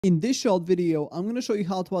In this short video, I'm going to show you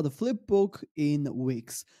how to add a Flipbook in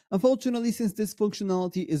Wix. Unfortunately, since this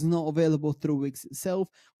functionality is not available through Wix itself,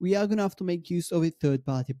 we are going to have to make use of a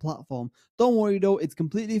third-party platform. Don't worry though, it's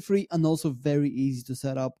completely free and also very easy to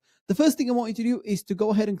set up. The first thing I want you to do is to go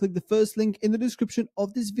ahead and click the first link in the description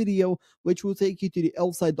of this video, which will take you to the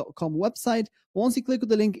elfsight.com website. Once you click on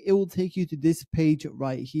the link, it will take you to this page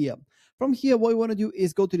right here. From here, what you want to do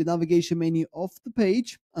is go to the navigation menu of the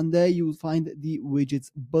page, and there you will find the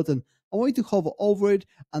widgets button. I want you to hover over it,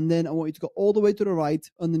 and then I want you to go all the way to the right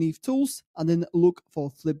underneath tools, and then look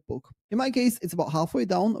for Flipbook. In my case, it's about halfway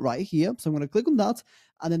down right here. So I'm going to click on that,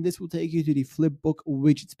 and then this will take you to the Flipbook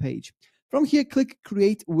widgets page. From here, click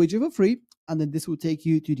create widget for free, and then this will take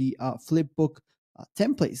you to the Flipbook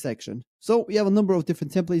template section. So we have a number of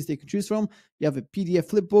different templates they can choose from. You have a PDF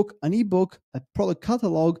flipbook, an ebook, a product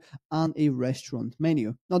catalog, and a restaurant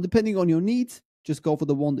menu. Now, depending on your needs, just go for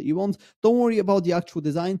the one that you want. Don't worry about the actual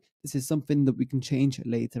design. This is something that we can change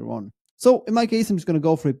later on. So in my case, I'm just going to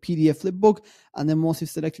go for a PDF flipbook. And then once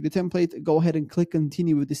you've selected the template, go ahead and click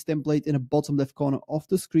continue with this template in the bottom left corner of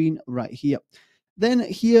the screen right here. Then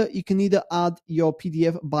here you can either add your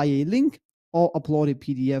PDF by a link or upload a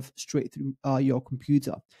PDF straight through your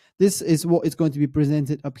computer. This is what is going to be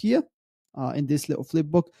presented up here in this little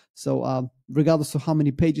flipbook. So regardless of how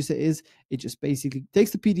many pages it is, it just basically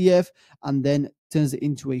takes the PDF and then turns it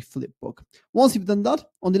into a flipbook. Once you've done that,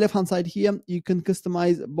 on the left hand side here, you can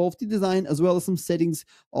customize both the design as well as some settings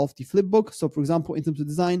of the flipbook. So for example, in terms of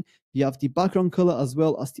design, you have the background color as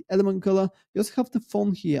well as the element color. You also have the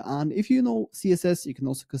font here, and if you know CSS, you can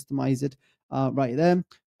also customize it right there.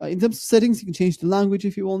 In terms of settings, you can change the language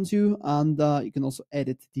if you want to, and you can also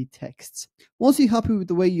edit the texts. Once you're happy with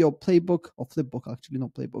the way your playbook, or flipbook actually,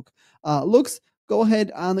 not playbook, looks, go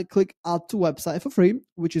ahead and click add to website for free,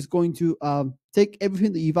 which is going to take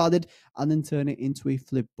everything that you've added and then turn it into a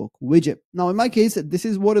flipbook widget. Now, in my case, this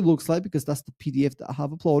is what it looks like because that's the PDF that I have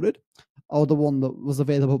uploaded, or the one that was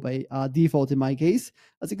available by default in my case.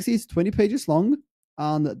 As you can see, it's 20 pages long,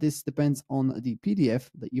 and this depends on the PDF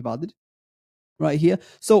that you've added right here.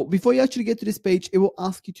 So before you actually get to this page, it will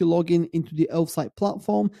ask you to log in into the Elfsight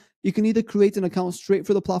platform. You can either create an account straight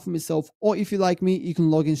through the platform itself, or if you like me, you can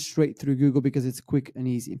log in straight through Google because it's quick and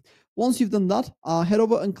easy. Once you've done that, head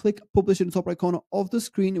over and click publish in the top right corner of the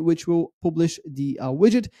screen, which will publish the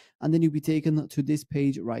widget, and then you'll be taken to this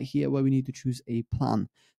page right here where we need to choose a plan.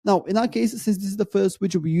 Now, in our case, since this is the first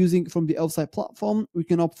widget we're using from the Elfsight platform, we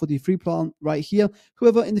can opt for the free plan right here.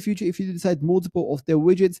 However, in the future, if you decide multiple of their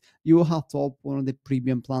widgets, you will have to opt one of the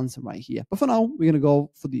premium plans right here. But for now, we're going to go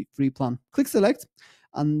for the free plan. Click select,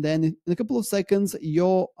 and then in a couple of seconds,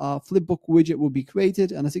 your Flipbook widget will be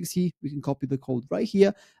created. And as you can see, we can copy the code right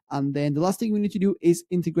here. And then the last thing we need to do is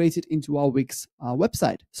integrate it into our Wix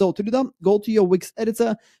website. So to do that, go to your Wix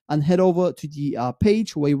editor and head over to the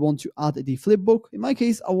page where you want to add the Flipbook. In my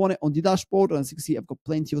case, I want it on the dashboard. And as you can see, I've got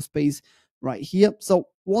plenty of space right here. So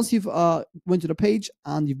once you've went to the page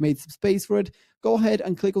and you've made some space for it, go ahead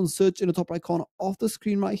and click on search in the top right corner of the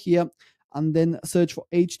screen right here, and then search for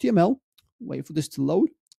HTML. Wait for this to load,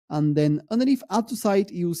 and then underneath add to site,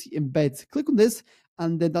 you'll see embed. Click on this,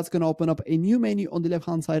 and then that's going to open up a new menu on the left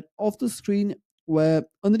hand side of the screen where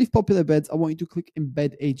underneath popular embeds, I want you to click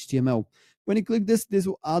embed HTML. When you click this, this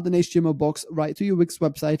will add an HTML box right to your Wix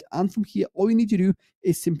website, and from here, all you need to do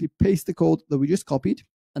is simply paste the code that we just copied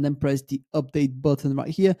and then press the update button right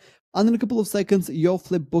here. And in a couple of seconds, your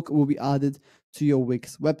Flipbook will be added to your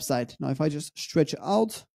Wix website. Now, if I just stretch it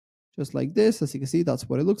out, just like this, as you can see, that's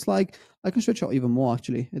what it looks like. I can stretch out even more,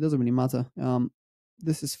 actually. It doesn't really matter.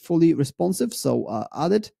 This is fully responsive, so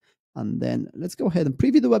add it. And then let's go ahead and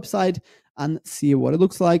preview the website and see what it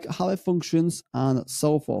looks like, how it functions, and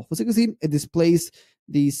so forth. As you can see, it displays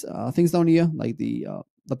these things down here, like the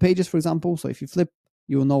pages, for example. So if you flip,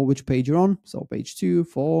 you will know which page you're on. So page 2,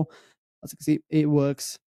 4, as you can see, it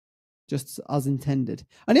works just as intended.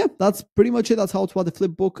 And yeah, that's pretty much it. That's how to add the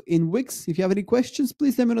Flipbook in Wix. If you have any questions,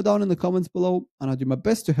 please let me know down in the comments below, and I'll do my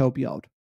best to help you out.